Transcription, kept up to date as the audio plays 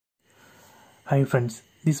Hi friends,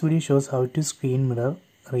 this video shows how to screen mirror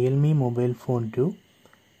Realme mobile phone to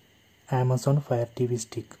Amazon Fire TV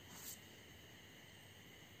stick.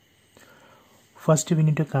 First we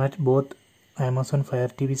need to connect both Amazon Fire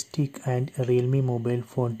TV stick and Realme mobile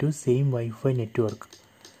phone to same Wi-Fi network.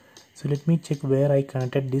 So let me check where I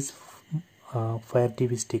connected this Fire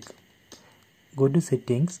TV stick. Go to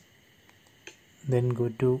settings, then go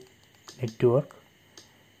to network.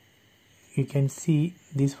 You can see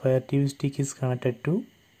this Fire TV stick is connected to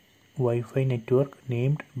Wi-Fi network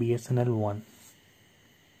named BSNL 1.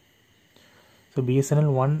 So BSNL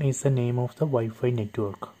 1 is the name of the Wi-Fi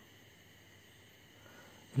network.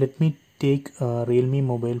 Let me take a Realme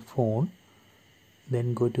mobile phone,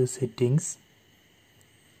 then go to settings,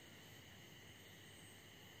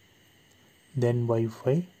 then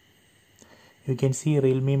Wi-Fi. You can see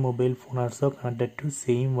Realme mobile phone also connected to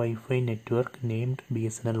same Wi-Fi network named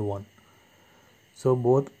BSNL 1. So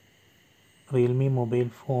both Realme mobile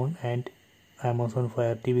phone and Amazon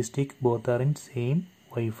Fire TV stick both are in same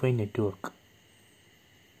Wi-Fi network.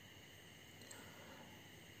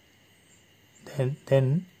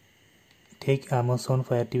 Then take Amazon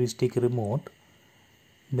Fire TV stick remote,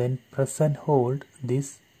 then press and hold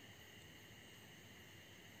this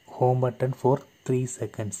home button for 3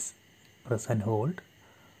 seconds. Press and hold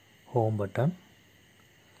home button,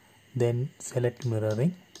 then select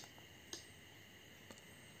mirroring,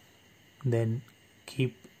 then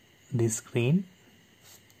keep this screen,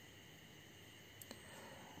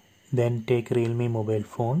 then take Realme mobile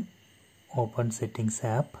phone, open settings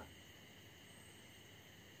app,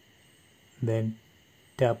 then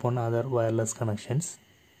tap on other wireless connections,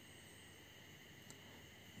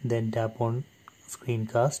 then tap on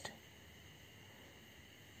screencast,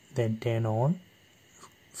 then turn on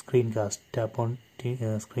screencast, tap on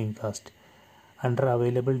screencast. Under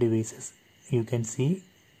available devices you can see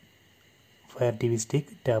Fire TV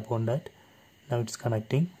stick, tap on that. Now it's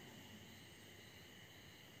connecting.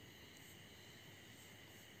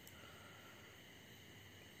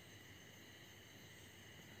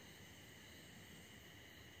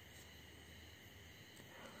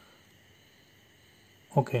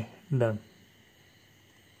 Okay, done.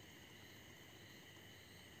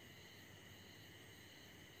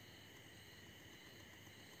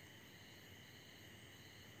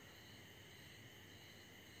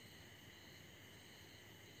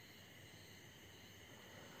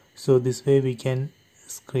 So this way we can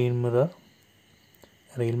screen mirror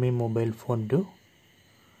Realme mobile phone to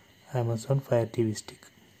Amazon Fire TV stick.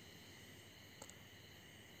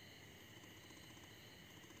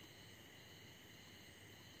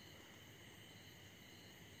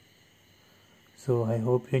 So I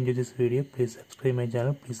hope you enjoyed this video. Please subscribe my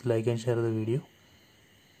channel. Please like and share the video.